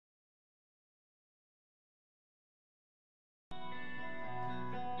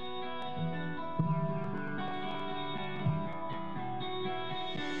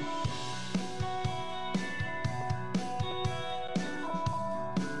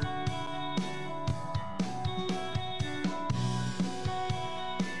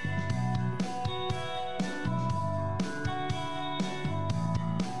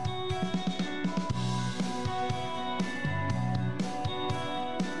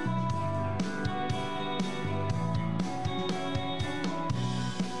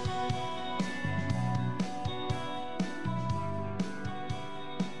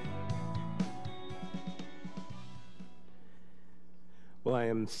Well, I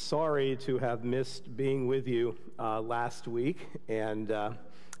am sorry to have missed being with you last week and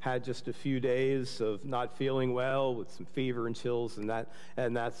had just a few days of not feeling well with some fever and chills and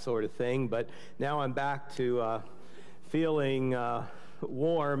that sort of thing. But now I'm back to feeling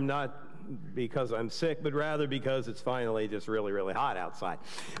warm, not because I'm sick, but rather because it's finally just really, really hot outside.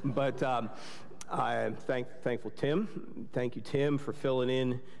 But I'm thankful, Tim. Thank you, Tim, for filling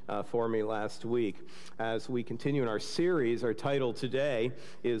in for me last week. As we continue in our series, our title today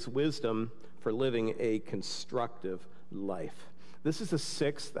is Wisdom for Living a Constructive Life. This is the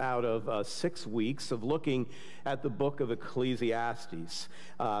sixth out of 6 weeks of looking at the book of Ecclesiastes.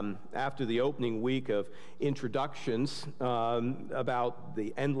 After the opening week of introductions about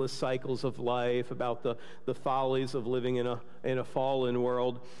the endless cycles of life, about the follies of living in a fallen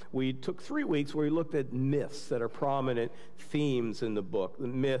world, we took 3 weeks where we looked at myths that are prominent themes in the book. The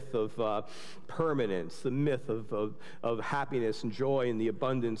myth of permanence, the myth of happiness and joy and the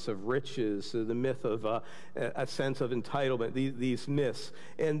abundance of riches, the myth of a sense of entitlement. These myths.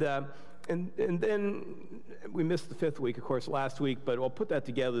 And then we missed the 5th week, of course, last week, but I'll put that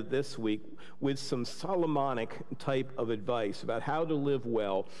together this week with some Solomonic type of advice about how to live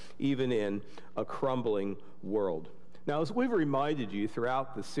well even in a crumbling world. Now, as we've reminded you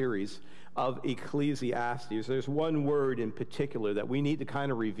throughout the series of Ecclesiastes, there's one word in particular that we need to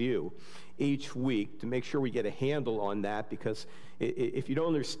kind of review each week to make sure we get a handle on that, because if you don't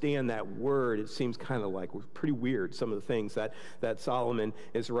understand that word, it seems kind of like pretty weird, some of the things that Solomon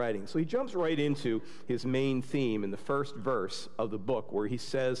is writing. So he jumps right into his main theme in the first verse of the book, where he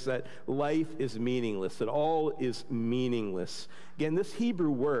says that life is meaningless, that all is meaningless. Again, this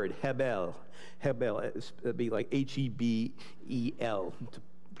Hebrew word, hebel, it'd be like Hebel, to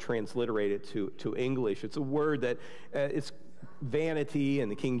transliterate it to English. It's a word that it's vanity in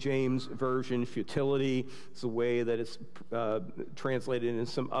the King James Version, futility. It's the way that it's translated in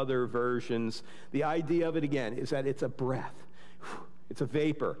some other versions. The idea of it, again, is that it's a breath. It's a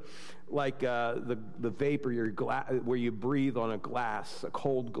vapor, like the vapor where you breathe on a glass, a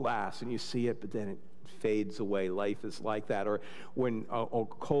cold glass, and you see it, but then it fades away. Life is like that. Or when a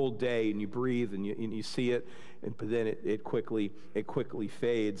cold day and you breathe and you see it, but then it quickly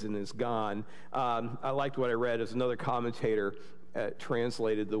fades and is gone. I liked what I read as another commentator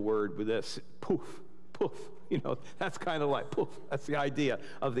translated the word with this: poof, poof. You know, that's kind of like poof. That's the idea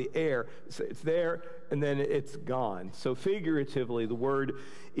of the air. It's there and then it's gone. So figuratively, the word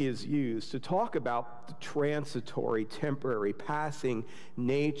is used to talk about the transitory, temporary, passing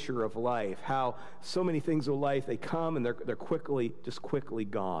nature of life. How so many things of life, they come and they're quickly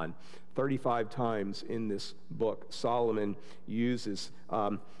gone. 35 times in this book, Solomon uses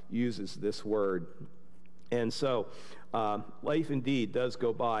this word. And so, life indeed does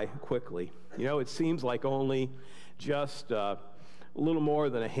go by quickly. You know, it seems like only just a little more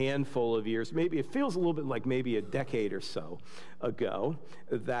than a handful of years, maybe it feels a little bit like maybe a decade or so ago,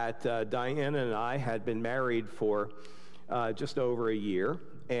 that Diana and I had been married for just over a year.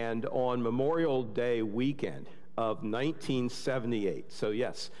 And on Memorial Day weekend of 1978, so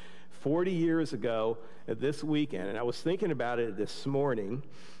yes, 40 years ago this weekend, and I was thinking about it this morning.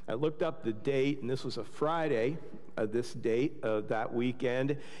 I looked up the date, and this was a Friday, this date of that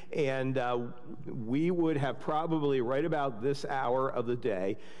weekend, and we would have probably right about this hour of the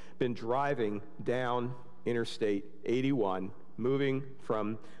day been driving down Interstate 81, moving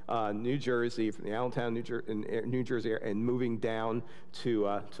from New Jersey, from the Allentown, New Jersey, and moving down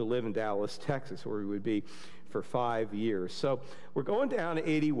to live in Dallas, Texas, where we would be for 5 years. So we're going down to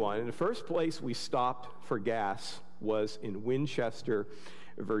 81, and the first place we stopped for gas was in Winchester,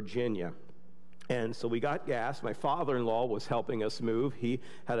 Virginia. And so we got gas. My father-in-law was helping us move. He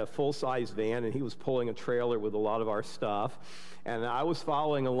had a full-size van, and he was pulling a trailer with a lot of our stuff. And I was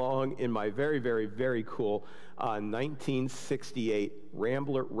following along in my very, very, very cool 1968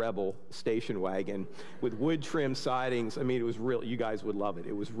 Rambler Rebel station wagon with wood trim sidings. I mean, it was really, you guys would love it.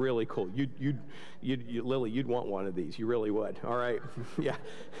 It was really cool. Lily, you'd want one of these. You really would. All right. Yeah.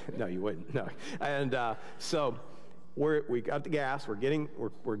 No, you wouldn't. No. And so we got the gas. We're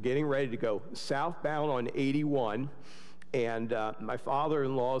getting ready to go southbound on 81, and my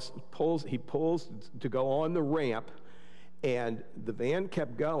father-in-law pulls to go on the ramp, and the van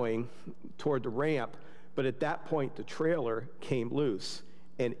kept going toward the ramp, but at that point the trailer came loose,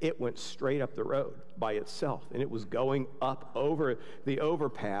 and it went straight up the road by itself, and it was going up over the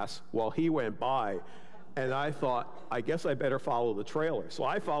overpass while he went by. And I thought, I guess I better follow the trailer. So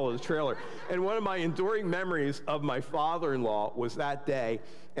I followed the trailer. And one of my enduring memories of my father-in-law was that day.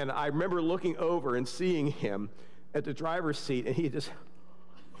 And I remember looking over and seeing him at the driver's seat, and he just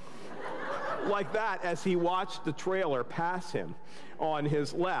like that as he watched the trailer pass him on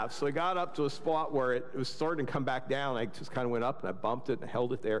his left. So I got up to a spot where it was starting to come back down. I just kind of went up and I bumped it and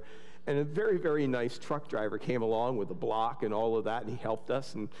held it there. And a very, very nice truck driver came along with a block and all of that, and he helped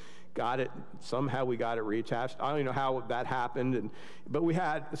us and got it. Somehow we got it reattached. I don't even know how that happened. But we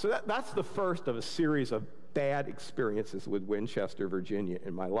had, so that's the first of a series of bad experiences with Winchester, Virginia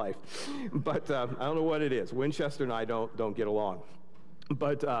in my life. But I don't know what it is. Winchester and I don't get along.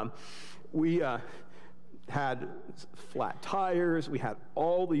 But we had flat tires. We had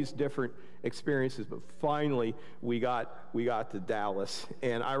all these different experiences, but finally we got to Dallas,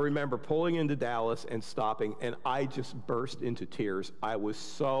 and I remember pulling into Dallas and stopping, and I just burst into tears. I was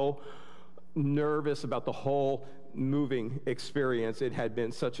so nervous about the whole moving experience. It had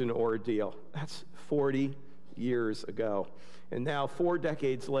been such an ordeal. That's 40 years ago. And now 4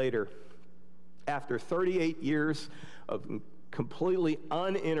 decades later, after 38 years of completely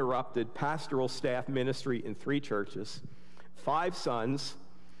uninterrupted pastoral staff ministry in 3 churches, 5 sons,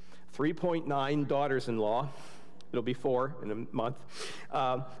 3.9 daughters-in-law, it'll be 4 in a month,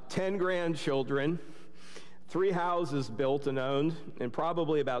 10 grandchildren, 3 houses built and owned, and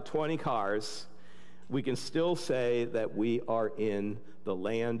probably about 20 cars, we can still say that we are in the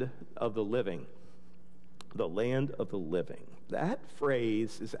land of the living. The land of the living. That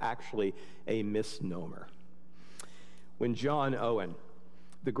phrase is actually a misnomer. When John Owen,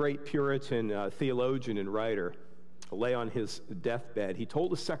 the great Puritan theologian and writer, lay on his deathbed, he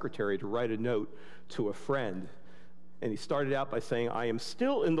told his secretary to write a note to a friend. And he started out by saying, I am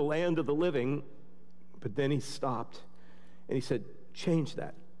still in the land of the living, but then he stopped. And he said, change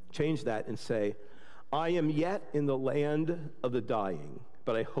that and say, I am yet in the land of the dying,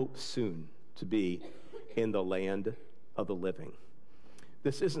 but I hope soon to be in the land of the living.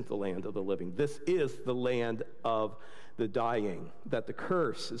 This isn't the land of the living. This is the land of the dying, that the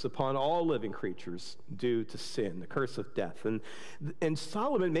curse is upon all living creatures due to sin, the curse of death. And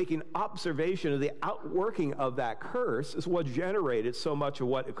Solomon, making observation of the outworking of that curse, is what generated so much of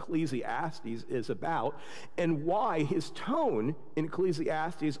what Ecclesiastes is about, and why his tone in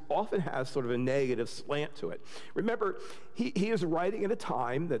Ecclesiastes often has sort of a negative slant to it. Remember, he is writing at a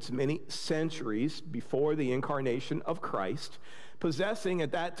time that's many centuries before the incarnation of Christ, possessing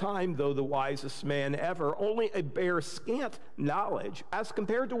at that time, though the wisest man ever, only a bare scant knowledge as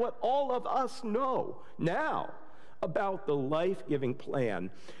compared to what all of us know now about the life-giving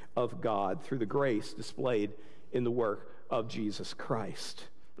plan of God through the grace displayed in the work of Jesus Christ.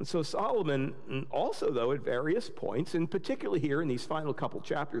 And so Solomon also, though, at various points, and particularly here in these final couple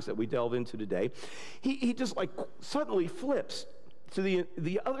chapters that we delve into today, he just like suddenly flips to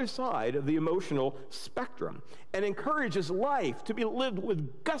the other side of the emotional spectrum and encourages life to be lived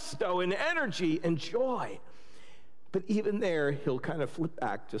with gusto and energy and joy. But even there, he'll kind of flip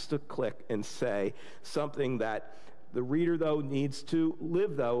back just a click and say something that the reader, though, needs to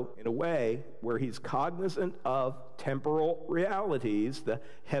live, though, in a way where he's cognizant of temporal realities, the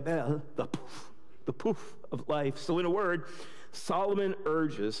hebel, the poof of life. So in a word, Solomon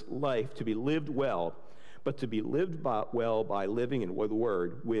urges life to be lived well, but to be lived well by living in the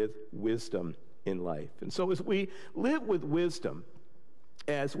word with wisdom in life. And so as we live with wisdom,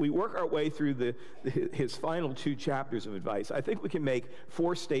 as we work our way through his final 2 chapters of advice, I think we can make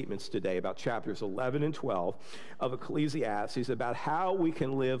 4 statements today about chapters 11 and 12 of Ecclesiastes about how we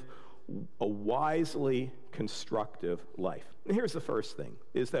can live a wisely constructive life. And here's the first thing,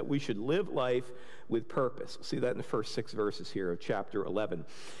 is that we should live life with purpose. We'll see that in the first 6 verses here of chapter 11.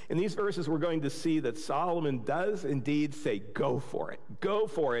 In these verses, we're going to see that Solomon does indeed say, go for it. Go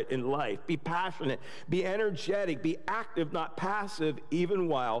for it in life. Be passionate, be energetic, be active, not passive, even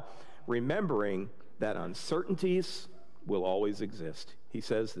while remembering that uncertainties will always exist. He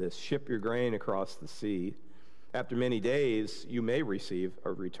says this, ship your grain across the sea. After many days, you may receive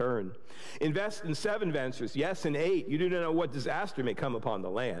a return. Invest in 7 ventures, yes, in 8. You do not know what disaster may come upon the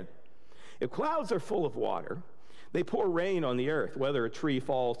land. If clouds are full of water, they pour rain on the earth. Whether a tree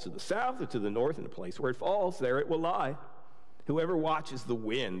falls to the south or to the north, in the place where it falls, there it will lie. Whoever watches the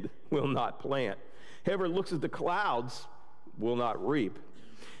wind will not plant. Whoever looks at the clouds will not reap.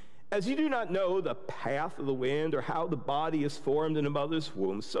 As you do not know the path of the wind or how the body is formed in a mother's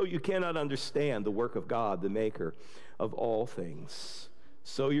womb, so you cannot understand the work of God, the maker of all things.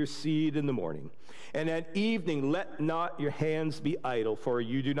 Sow your seed in the morning, and at evening let not your hands be idle, for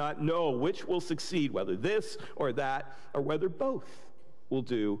you do not know which will succeed, whether this or that, or whether both will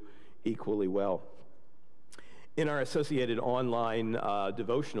do equally well. In our associated online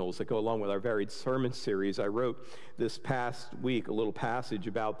devotionals that go along with our varied sermon series, I wrote this past week a little passage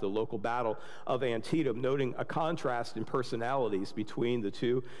about the local battle of Antietam, noting a contrast in personalities between the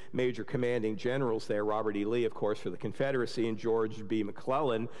two major commanding generals there, Robert E. Lee, of course, for the Confederacy, and George B.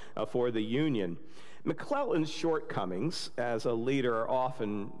 McClellan for the Union. McClellan's shortcomings as a leader are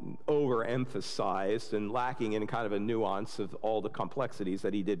often overemphasized and lacking in kind of a nuance of all the complexities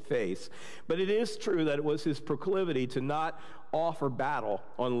that he did face. But it is true that it was his proclivity to not offer battle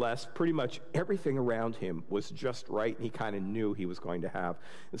unless pretty much everything around him was just right, and he kind of knew he was going to have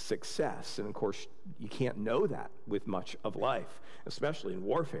success. And of course, you can't know that with much of life, especially in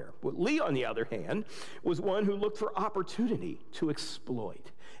warfare. But Lee, on the other hand, was one who looked for opportunity to exploit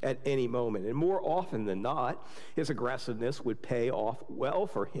at any moment. And more often than not, his aggressiveness would pay off well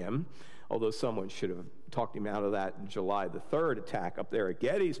for him, although someone should have talked him out of that July the 3rd attack up there at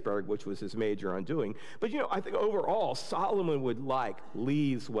Gettysburg, which was his major undoing. But, I think overall, Solomon would like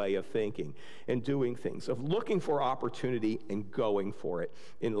Lee's way of thinking and doing things, of looking for opportunity and going for it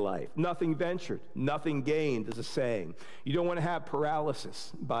in life. Nothing ventured, nothing gained is a saying. You don't want to have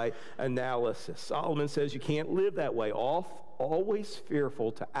paralysis by analysis. Solomon says you can't live that way. Always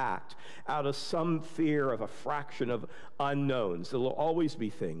fearful to act out of some fear of a fraction of unknowns. There will always be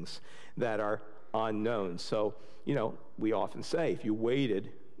things that are unknown. So, we often say if you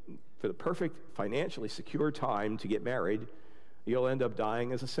waited for the perfect financially secure time to get married, you'll end up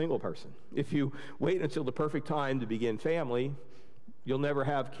dying as a single person. If you wait until the perfect time to begin family, you'll never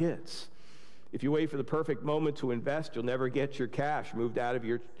have kids. If you wait for the perfect moment to invest, you'll never get your cash moved out of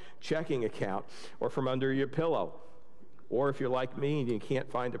your checking account or from under your pillow. Or if you're like me and you can't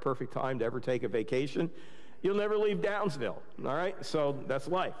find the perfect time to ever take a vacation, you'll never leave Downsville, all right? So that's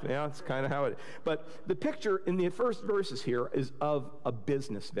life, it's kind of how it is. But the picture in the first verses here is of a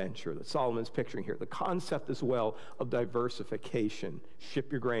business venture that Solomon's picturing here. The concept as well of diversification.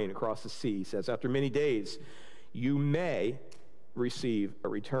 Ship your grain across the sea. He says, after many days, you may receive a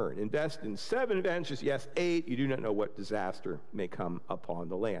return. Invest in 7 ventures, yes, 8. You do not know what disaster may come upon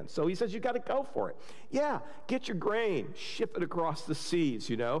the land. So he says you got to go for it. Yeah, get your grain, ship it across the seas,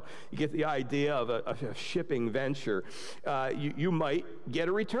 You get the idea of a shipping venture. You might get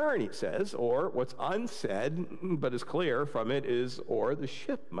a return, he says, or what's unsaid, but is clear from it is, or the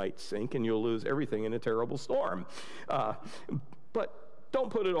ship might sink and you'll lose everything in a terrible storm. But don't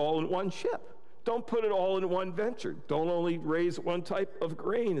put it all in one ship. Don't put it all in one venture. Don't only raise one type of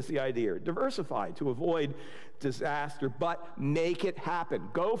grain is the idea. Diversify to avoid disaster, but make it happen.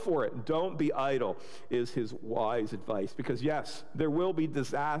 Go for it. Don't be idle is his wise advice. Because yes, there will be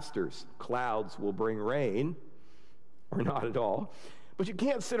disasters. Clouds will bring rain, or not at all. But you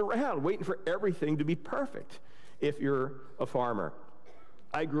can't sit around waiting for everything to be perfect if you're a farmer.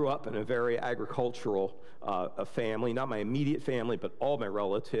 I grew up in a very agricultural family, not my immediate family, but all my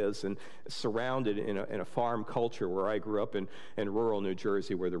relatives, and surrounded in a farm culture where I grew up in rural New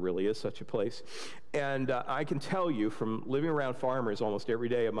Jersey, where there really is such a place. And I can tell you from living around farmers almost every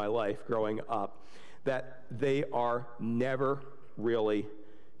day of my life growing up that they are never really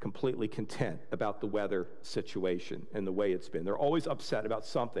completely content about the weather situation and the way it's been. They're always upset about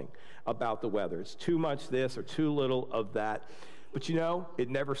something about the weather. It's too much this or too little of that. But it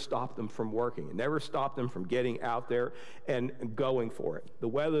never stopped them from working. It never stopped them from getting out there and going for it. The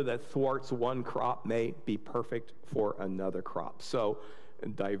weather that thwarts one crop may be perfect for another crop. So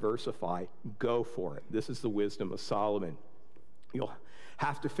diversify, go for it. This is the wisdom of Solomon. You'll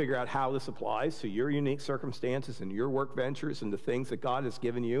have to figure out how this applies to your unique circumstances and your work ventures and the things that God has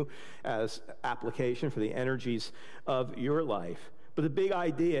given you as application for the energies of your life. But the big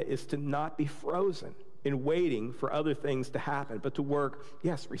idea is to not be frozen in waiting for other things to happen, but to work,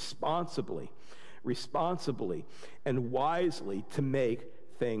 yes, responsibly and wisely to make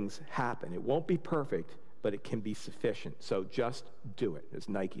things happen. It won't be perfect, but it can be sufficient. So just do it. As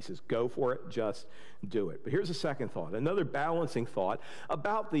Nike says, go for it, just do it. But here's a second thought, another balancing thought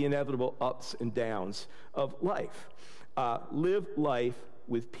about the inevitable ups and downs of life. Live life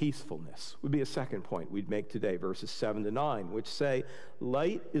with peacefulness would be a second point we'd make today, verses 7 to 9, which say,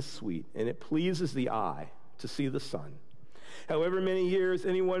 light is sweet, and it pleases the eye to see the sun. However many years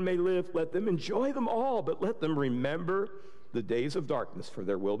anyone may live, let them enjoy them all, but let them remember the days of darkness, for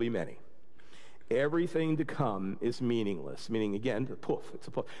there will be many. Everything to come is meaningless, meaning, again, it's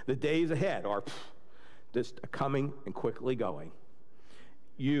a poof. The days ahead are just coming and quickly going.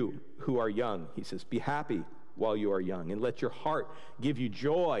 You who are young, he says, be happy while you are young, and let your heart give you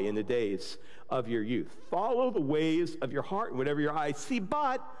joy in the days of your youth. Follow the ways of your heart, whatever your eyes see,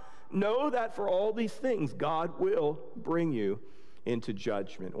 but know that for all these things, God will bring you into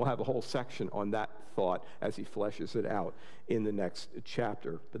judgment. We'll have a whole section on that thought as he fleshes it out in the next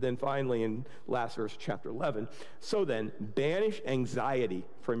chapter. But then finally, in last verse, chapter 11, so then, banish anxiety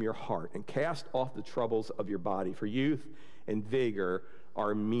from your heart and cast off the troubles of your body, for youth and vigor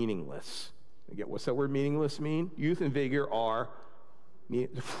are meaningless. Again, what's that word meaningless mean? Youth and vigor are,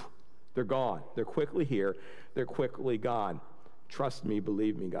 they're gone. They're quickly here. They're quickly gone. Trust me,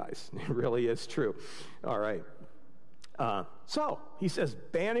 believe me, guys. It really is true. All right. So he says,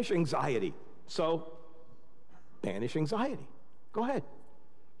 banish anxiety. So banish anxiety. Go ahead.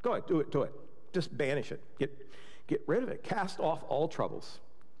 Go ahead. Do it. Just banish it. Get rid of it. Cast off all troubles.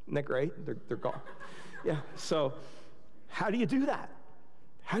 Isn't that great? They're gone. Yeah. So how do you do that?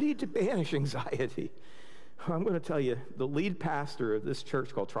 How do you banish anxiety? I'm going to tell you, the lead pastor of this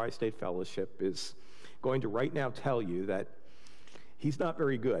church called Tri-State Fellowship is going to right now tell you that he's not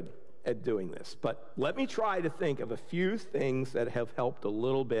very good at doing this. But let me try to think of a few things that have helped a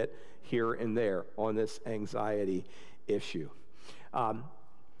little bit here and there on this anxiety issue. I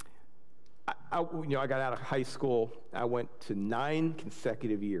got out of high school. I went to 9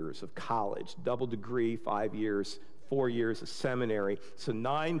 consecutive years of college, double degree, 5 years, 4 years of seminary. So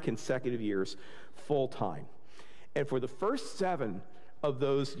 9 consecutive years full time. And for the first 7 of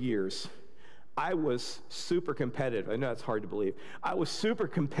those years, I was super competitive. I know that's hard to believe. I was super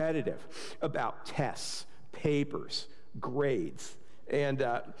competitive about tests, papers, grades, and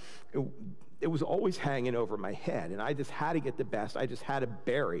it was always hanging over my head, and I just had to get the best. I just had to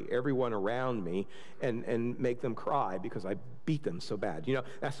bury everyone around me and make them cry because I beat them so bad.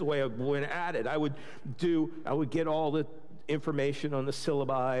 That's the way I went at it. I would get all the information on the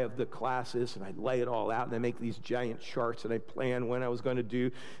syllabi of the classes, and I'd lay it all out, and I'd make these giant charts, and I'd plan when I was going to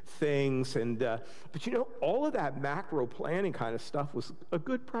do things. But all of that macro planning kind of stuff was a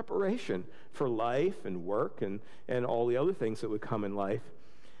good preparation for life and work and all the other things that would come in life.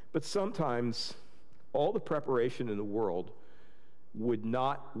 But sometimes all the preparation in the world would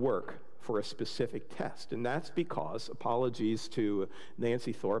not work for a specific test. And that's because, apologies to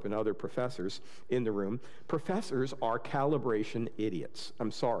Nancy Thorpe and other professors in the room, professors are calibration idiots.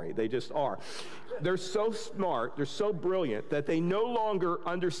 I'm sorry, they just are. They're so smart, they're so brilliant that they no longer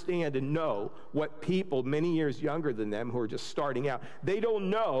understand and know what people many years younger than them who are just starting out, they don't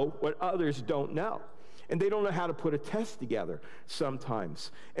know what others don't know. And they don't know how to put a test together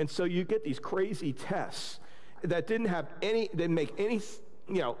sometimes. And so you get these crazy tests that didn't make any,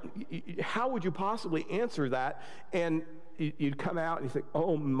 how would you possibly answer that? And you'd come out and you think,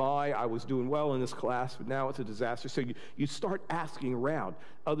 oh my, I was doing well in this class, but now it's a disaster. So you start asking around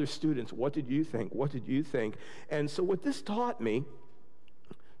other students, what did you think? What did you think? And so what this taught me,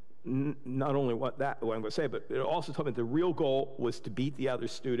 not only what I'm going to say, but it also taught me the real goal was to beat the other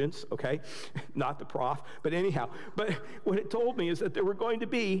students, okay? Not the prof, but anyhow. But what it told me is that there were going to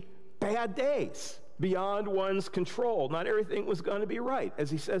be bad days beyond one's control. Not everything was going to be right. As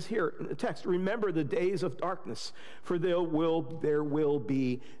he says here in the text, remember the days of darkness, for there will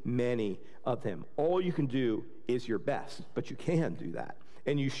be many of them. All you can do is your best, but you can do that.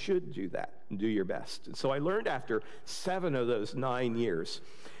 And you should do that and do your best. And so I learned after 7 of those 9 years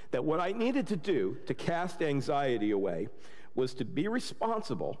that what I needed to do to cast anxiety away was to be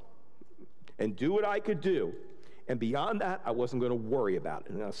responsible and do what I could do. And beyond that, I wasn't going to worry about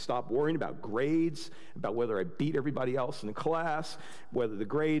it. And I stopped worrying about grades, about whether I beat everybody else in the class, whether the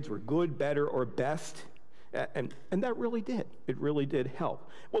grades were good, better, or best. And that really did. It really did help.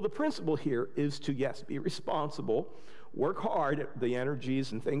 Well, the principle here is to, yes, be responsible, work hard at the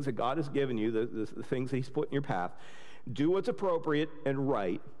energies and things that God has given you, the things that he's put in your path, do what's appropriate and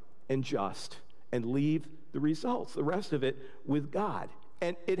right and just, and leave the results, the rest of it, with God.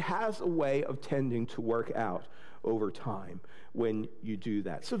 And it has a way of tending to work out over time when you do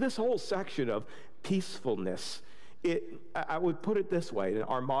that. So this whole section of peacefulness, I would put it this way in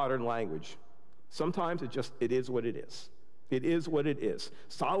our modern language. Sometimes it is what it is. It is what it is.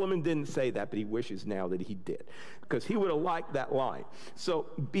 Solomon didn't say that, but he wishes now that he did, because he would have liked that line. So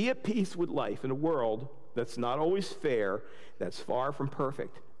be at peace with life in a world that's not always fair, that's far from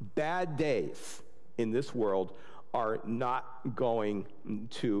perfect. Bad days in this world are not going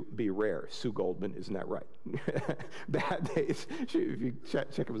to be rare. Sue Goldman, isn't that right? Bad days. If you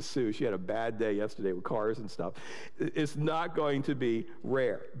check with Sue, she had a bad day yesterday with cars and stuff. It's not going to be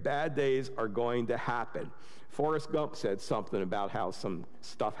rare. Bad days are going to happen. Forrest Gump said something about how some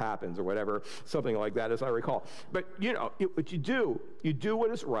stuff happens or whatever, something like that, as I recall. But, what you do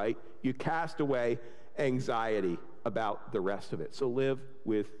what is right. You cast away anxiety about the rest of it. So live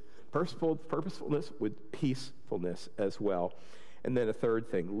with purposefulness, with peacefulness as well. And then a third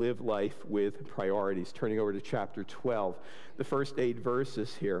thing, live life with priorities. Turning over to chapter 12, the first 8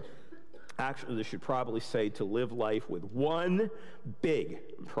 verses here. Actually, this should probably say to live life with one big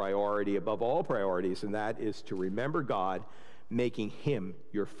priority above all priorities, and that is to remember God, making him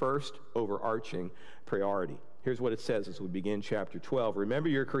your first overarching priority. Here's what it says as we begin chapter 12. Remember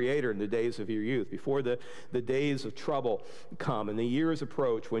your Creator in the days of your youth, before the days of trouble come and the years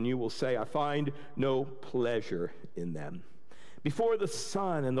approach when you will say, I find no pleasure in them. Before the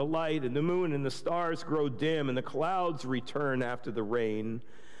sun and the light and the moon and the stars grow dim and the clouds return after the rain,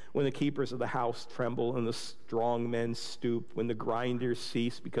 when the keepers of the house tremble and the strong men stoop, when the grinders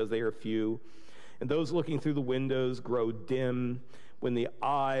cease because they are few, and those looking through the windows grow dim, when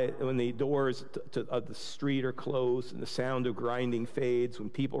the doors of the street are closed and the sound of grinding fades, when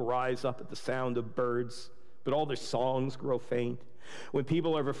people rise up at the sound of birds, but all their songs grow faint, when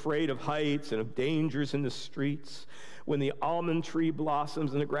people are afraid of heights and of dangers in the streets, when the almond tree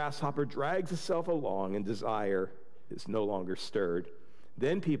blossoms and the grasshopper drags itself along and desire is no longer stirred.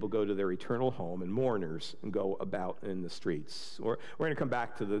 Then people go to their eternal home, and mourners go about in the streets. We're going to come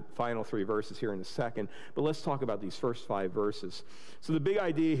back to the final 3 verses here in a second, but let's talk about these first 5 verses. So the big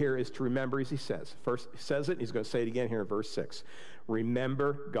idea here is to remember, as he says. First, he says it, and he's going to say it again here in verse 6.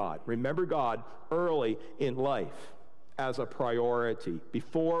 Remember God. Remember God early in life as a priority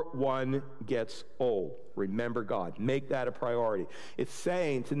before one gets old. Remember God. Make that a priority. It's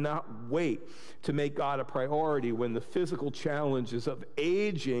saying to not wait to make God a priority when the physical challenges of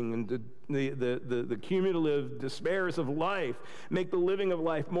aging and the cumulative despairs of life make the living of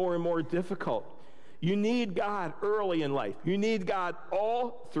life more and more difficult. You need God early in life. You need God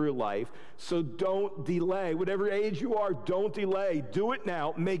all through life, so don't delay. Whatever age you are, don't delay. Do it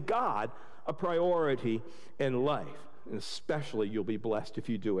now. Make God a priority in life. And especially you'll be blessed if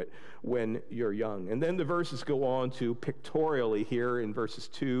you do it when you're young. And then the verses go on to pictorially here in verses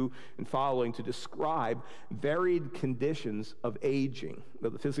 2 and following to describe varied conditions of aging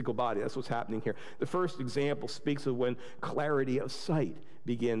of the physical body. That's what's happening here. The first example speaks of when clarity of sight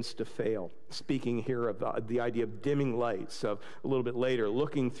begins to fail. Speaking here of the idea of dimming lights, of a little bit later,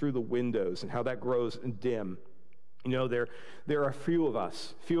 looking through the windows and how that grows dim. You know, there are few of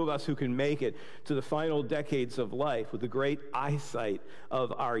us who can make it to the final decades of life with the great eyesight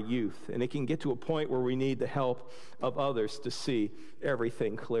of our youth. And it can get to a point where we need the help of others to see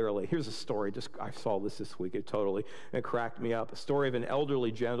everything clearly. Here's a story. I saw this week. It cracked me up. A story of an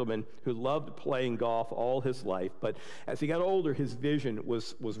elderly gentleman who loved playing golf all his life, but as he got older, his vision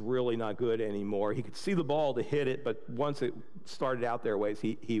was really not good anymore. He could see the ball to hit it, but once it started out their ways,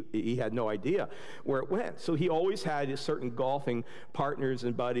 he had no idea where it went. So he always had his certain golfing partners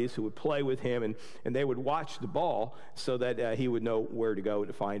and buddies who would play with him, and they would watch the ball so that he would know where to go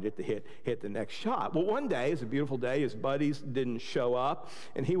to find it to hit the next shot. Well, one day, it was a beautiful day, his buddies didn't show up,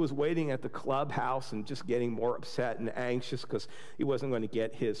 and he was waiting at the clubhouse and just getting more upset and anxious because he wasn't going to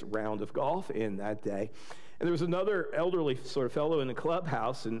get his round of golf in that day. And there was another elderly sort of fellow in the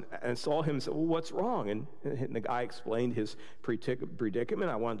clubhouse and saw him and said, well, what's wrong? And the guy explained his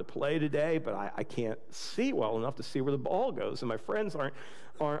predicament. I wanted to play today, but I can't see well enough to see where the ball goes, and my friends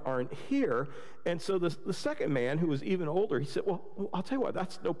aren't here. And so the second man, who was even older, he said, well, I'll tell you what,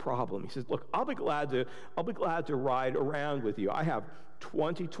 that's no problem. He says, look, I'll be glad to ride around with you. I have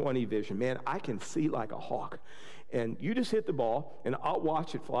 20/20 vision. Man, I can see like a hawk. And you just hit the ball, and I'll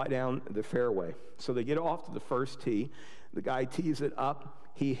watch it fly down the fairway. So they get off to the first tee. The guy tees it up.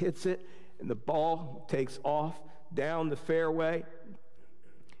 He hits it, and the ball takes off down the fairway.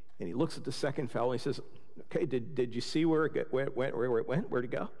 And he looks at the second fellow, and he says, okay, did you see where it went, where'd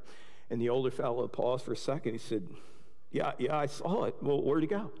it go? And the older fellow paused for a second. He said, yeah, I saw it. Well, where'd it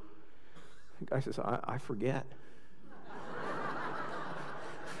go? The guy says, I forget.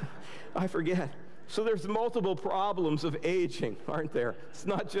 I forget. So there's multiple problems of aging, aren't there? It's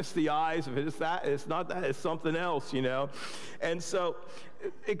not just the eyes of it. It's not that. It's something else, you know. And so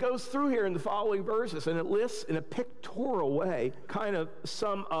it goes through here in the following verses, and it lists in a pictorial way kind of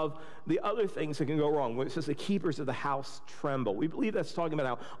some of the other things that can go wrong. When it says the keepers of the house tremble, we believe that's talking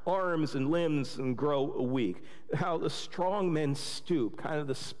about how arms and limbs grow weak, how the strong men stoop, kind of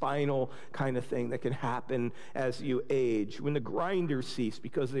the spinal kind of thing that can happen as you age. When the grinders cease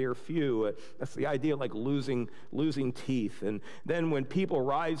because they are few, that's the idea, like losing teeth. And then when people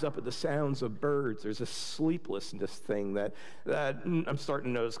rise up at the sounds of birds, there's a sleeplessness thing that I'm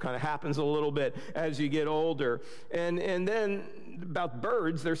starting to notice kind of happens a little bit as you get older. And then about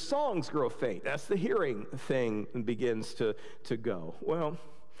birds, their songs grow faint. That's the hearing thing begins to go. Well,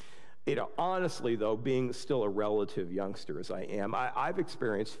 Honestly, though, being still a relative youngster as I am, I've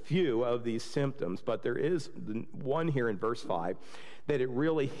experienced few of these symptoms, but there is one here in verse 5 that it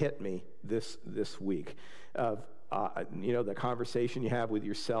really hit me this week. The conversation you have with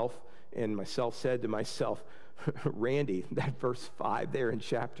yourself, and myself said to myself, Randy, that verse 5 there in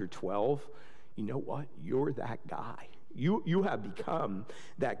chapter 12, you know what? You're that guy. You have become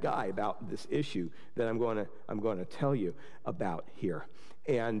that guy about this issue that I'm going to tell you about here.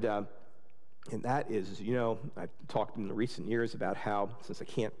 And that is, I've talked in the recent years about how, since I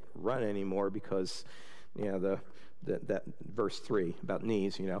can't run anymore because, that verse 3 about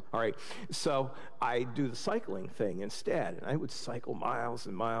knees, all right. So I do the cycling thing instead, and I would cycle miles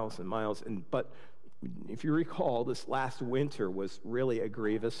and miles and miles. But if you recall, this last winter was really a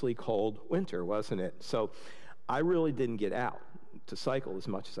grievously cold winter, wasn't it? So I really didn't get out to cycle as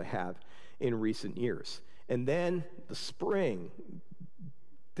much as I have in recent years. And then the spring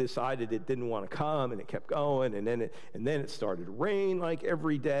decided it didn't want to come, and it kept going, and then it started to rain like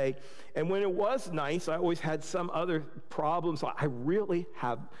every day. And when it was nice, I always had some other problems. I really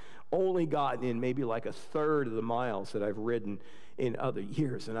have only gotten in maybe like a third of the miles that I've ridden in other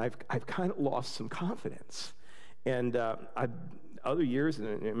years, and I've kind of lost some confidence. And other years,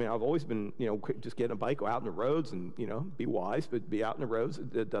 and I've always been, just get a bike, go out in the roads, and be wise, but be out in the roads.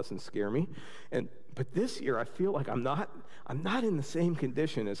 It doesn't scare me. But this year, I feel like I'm not in the same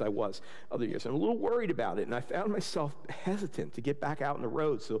condition as I was other years. I'm a little worried about it, and I found myself hesitant to get back out on the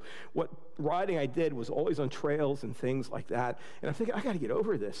road. So what riding I did was always on trails and things like that. And I'm thinking, I got to get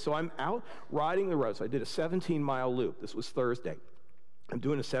over this. So I'm out riding the road. So I did a 17-mile loop. This was Thursday. I'm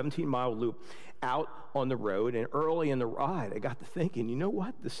doing a 17-mile loop out on the road, and early in the ride, I got to thinking, you know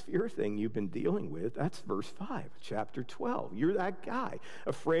what? This fear thing you've been dealing with, that's verse 5, chapter 12. You're that guy,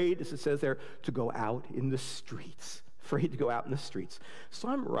 afraid, as it says there, to go out in the streets. Afraid to go out in the streets. So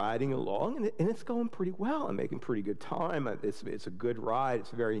I'm riding along, and it's going pretty well. I'm making pretty good time. It's a good ride.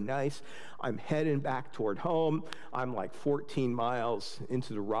 It's very nice. I'm heading back toward home. I'm like 14 miles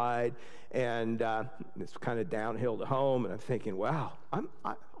into the ride, and it's kind of downhill to home. And I'm thinking, wow, I'm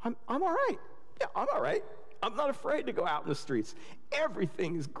all right. Yeah, I'm all right. I'm not afraid to go out in the streets.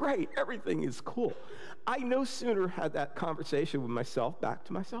 Everything is great. Everything is cool. I no sooner had that conversation with myself, back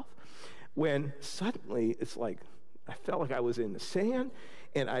to myself, when suddenly it's like, I felt like I was in the sand,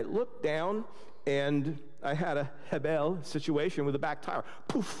 and I looked down, and I had a Hebel situation with a back tire.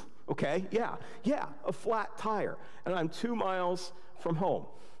 Poof, okay, yeah, a flat tire. And I'm 2 miles from home.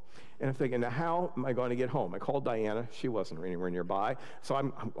 And I'm thinking, now how am I going to get home? I called Diana. She wasn't anywhere nearby. So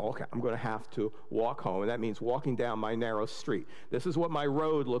I'm okay, I'm going to have to walk home, and that means walking down my narrow street. This is what my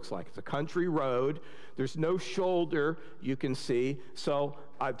road looks like. It's a country road. There's no shoulder you can see. So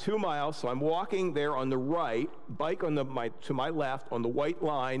I have 2 miles, so I'm walking there on the right, bike on to my left on the white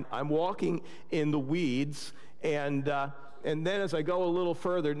line. I'm walking in the weeds, and then as I go a little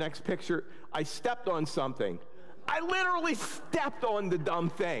further, next picture, I stepped on something. I literally stepped on the dumb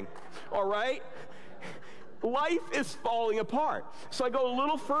thing, all right? Life is falling apart. So I go a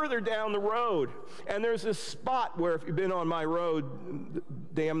little further down the road, and there's this spot where, if you've been on my road,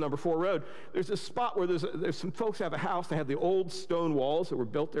 Dam number 4 road, there's this spot where there's some folks have a house. They have the old stone walls that were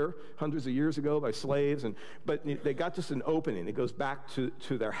built there hundreds of years ago by slaves, but they got just an opening. It goes back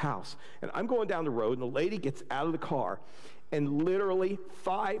to their house. And I'm going down the road, and the lady gets out of the car, and literally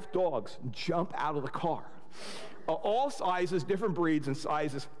 5 dogs jump out of the car. All sizes, different breeds and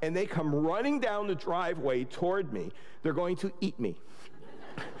sizes, and they come running down the driveway toward me. They're going to eat me.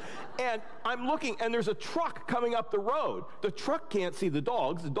 And I'm looking, and there's a truck coming up the road. The truck can't see the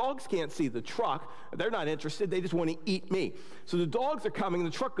dogs can't see the truck. They're not interested. They just want to eat me. So the dogs are coming,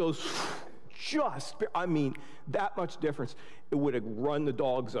 and the truck goes that much difference. It would have run the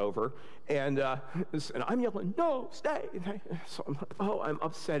dogs over, and I'm yelling, no, stay. So I'm like, I'm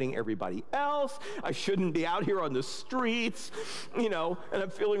upsetting everybody else. I shouldn't be out here on the streets, and I'm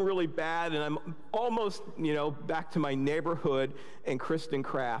feeling really bad, and I'm almost, back to my neighborhood, and Kristen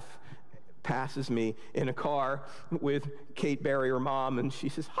Kraft passes me in a car with Kate Berry, her mom, and she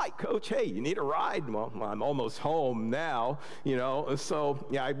says, hi, Coach, hey, you need a ride? Well, I'm almost home now, so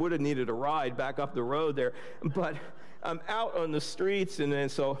yeah, I would have needed a ride back up the road there, but I'm out on the streets, and then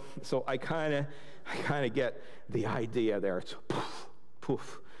so I kind of get the idea there. It's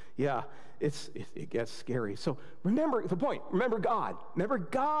poof, yeah, it gets scary. So remember the point. Remember God. Remember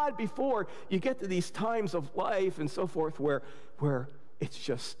God before you get to these times of life and so forth where it's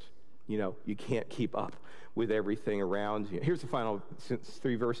just, you can't keep up with everything around you. Here's the final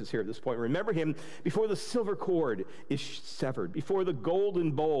 3 verses here at this point. Remember him before the silver cord is severed, before the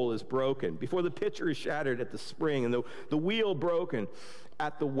golden bowl is broken, before the pitcher is shattered at the spring and the wheel broken.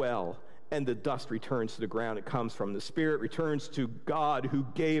 at the well, and the dust returns to the ground it comes from. The spirit returns to God who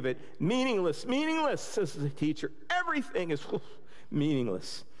gave it. Meaningless, meaningless, says the teacher. Everything is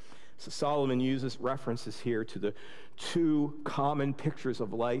meaningless. So Solomon uses references here to the two common pictures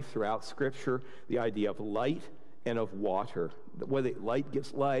of life throughout Scripture, the idea of light and of water. Whether light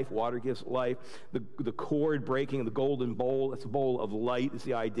gives life, water gives life. The cord breaking, the golden bowl, that's a bowl of light is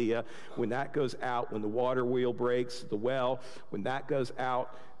the idea. When that goes out, when the water wheel breaks, the well, when that goes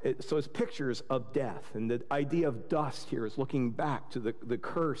out, so it's pictures of death. And the idea of dust here is looking back to the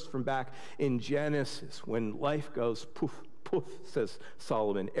curse from back in Genesis, when life goes poof, poof, says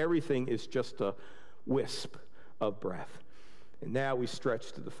Solomon. Everything is just a wisp of breath. And now we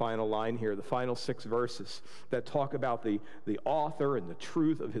stretch to the final line here, the final 6 verses that talk about the author and the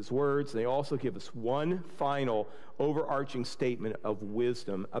truth of his words. They also give us one final overarching statement of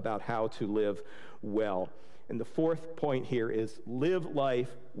wisdom about how to live well. And the 4th point here is live life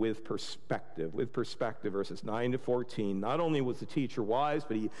with perspective, verses 9 to 14. Not only was the teacher wise,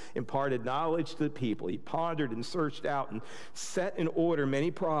 but he imparted knowledge to the people. He pondered and searched out and set in order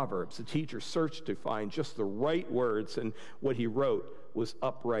many proverbs. The teacher searched to find just the right words, and what he wrote was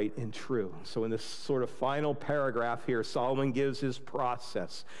upright and true. So in this sort of final paragraph here, Solomon gives his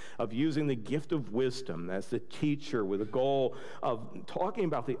process of using the gift of wisdom as the teacher with a goal of talking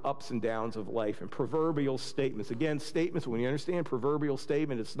about the ups and downs of life and proverbial statements. Again, statements, when you understand proverbial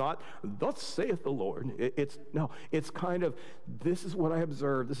statement, it's not, thus saith the Lord. It's kind of, this is what I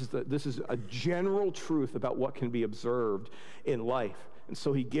observed. This is a general truth about what can be observed in life. And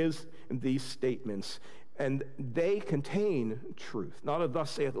so he gives these statements, and they contain truth. Not a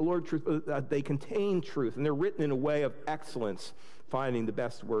thus saith the Lord truth, but they contain truth. And they're written in a way of excellence, finding the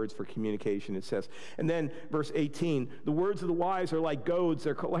best words for communication, it says. And then verse 18, the words of the wise are like goads.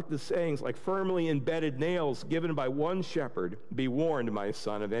 They're collected sayings like firmly embedded nails given by one shepherd. Be warned, my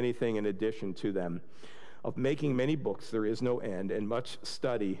son, of anything in addition to them. Of making many books there is no end, and much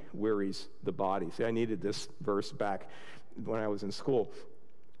study wearies the body. See, I needed this verse back when I was in school.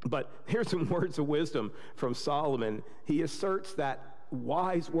 But here's some words of wisdom from Solomon. He asserts that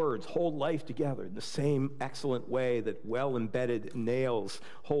wise words hold life together in the same excellent way that well-embedded nails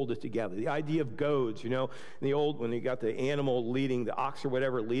hold it together. The idea of goads, in the old, when you got the animal leading, the ox or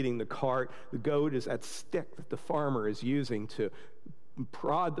whatever leading the cart, the goad is that stick that the farmer is using to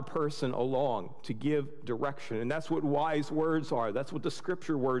prod the person along, to give direction. And that's what wise words are. That's what the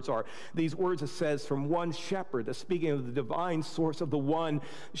Scripture words are. These words, it says, from one shepherd, that's speaking of the divine source of the one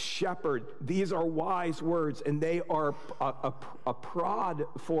shepherd. These are wise words, and they are a prod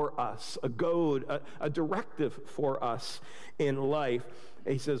for us, a goad, a directive for us in life.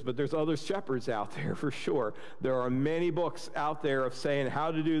 He says, but there's other shepherds out there for sure. There are many books out there of saying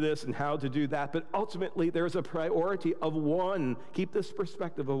how to do this and how to do that, but ultimately there's a priority of one. Keep this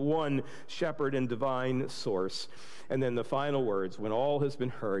perspective of one shepherd and divine source. And then the final words, when all has been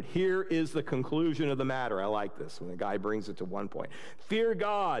heard, here is the conclusion of the matter. I like this when the guy brings it to one point. Fear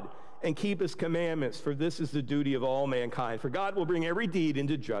God and keep his commandments, for this is the duty of all mankind. For God will bring every deed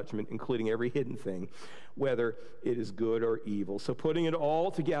into judgment, including every hidden thing, whether it is good or evil. So putting it all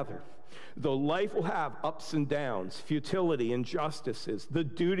together, though life will have ups and downs, futility, injustices, the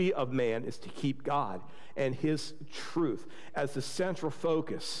duty of man is to keep God and his truth as the central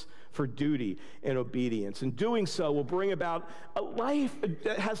focus for duty and obedience. And doing so will bring about a life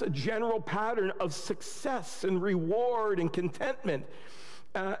that has a general pattern of success and reward and contentment.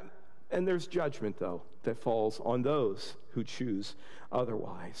 And there's judgment, though, that falls on those who choose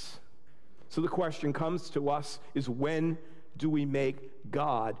otherwise. So the question comes to us is, when do we make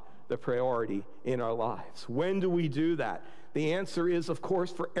God the priority in our lives? When do we do that? The answer is, of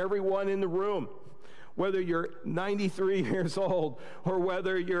course, for everyone in the room. Whether you're 93 years old or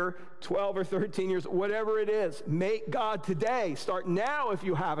whether you're 12 or 13 years, whatever it is, make God today, start now if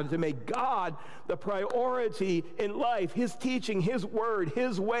you haven't, to make God the priority in life. His teaching, his word,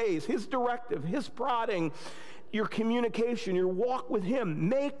 his ways, his directive, his prodding, your communication, your walk with him.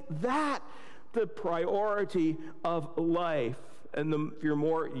 Make that the priority of life. And if you're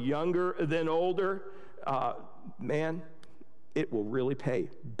more younger than older, man, it will really pay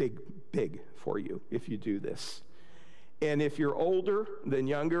big for you if you do this. And if you're older than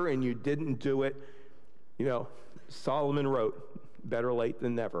younger and you didn't do it, Solomon wrote, better late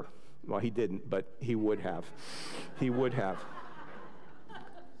than never. Well, he didn't, but he would have. He would have.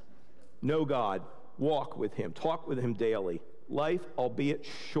 Know God, walk with him, talk with him daily. Life, albeit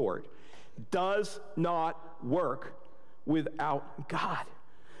short, does not work without God.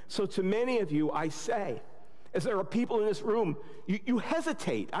 So to many of you, I say, As there are people in this room, you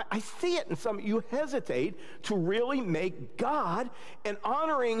hesitate. I see it in some of you hesitate to really make God and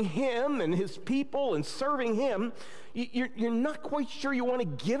honoring him and his people and serving him. You're not quite sure you want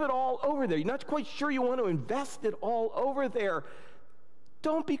to give it all over there. You're not quite sure you want to invest it all over there.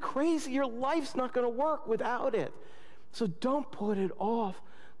 Don't be crazy. Your life's not going to work without it. So don't put it off.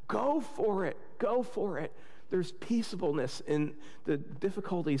 Go for it. Go for it. There's peaceableness in the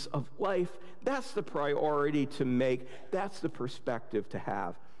difficulties of life. That's the priority to make. That's the perspective to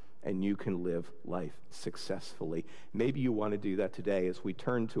have. And you can live life successfully. Maybe you want to do that today as we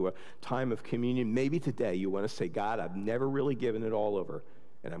turn to a time of communion. Maybe today you want to say, God, I've never really given it all over,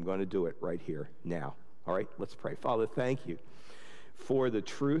 and I'm going to do it right here now. All right, let's pray. Father, thank you for the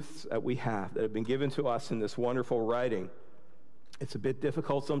truths that we have that have been given to us in this wonderful writing. It's a bit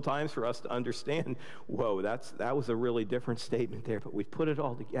difficult sometimes for us to understand, whoa, that was a really different statement there, but we've put it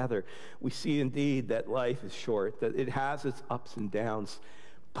all together. We see indeed that life is short, that it has its ups and downs,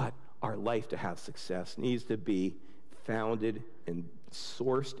 but our life to have success needs to be founded and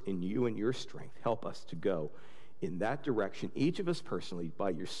sourced in you and your strength. Help us to go in that direction, each of us personally,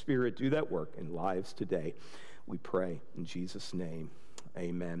 by your Spirit, do that work in lives today. We pray in Jesus' name.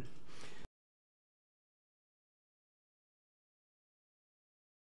 Amen.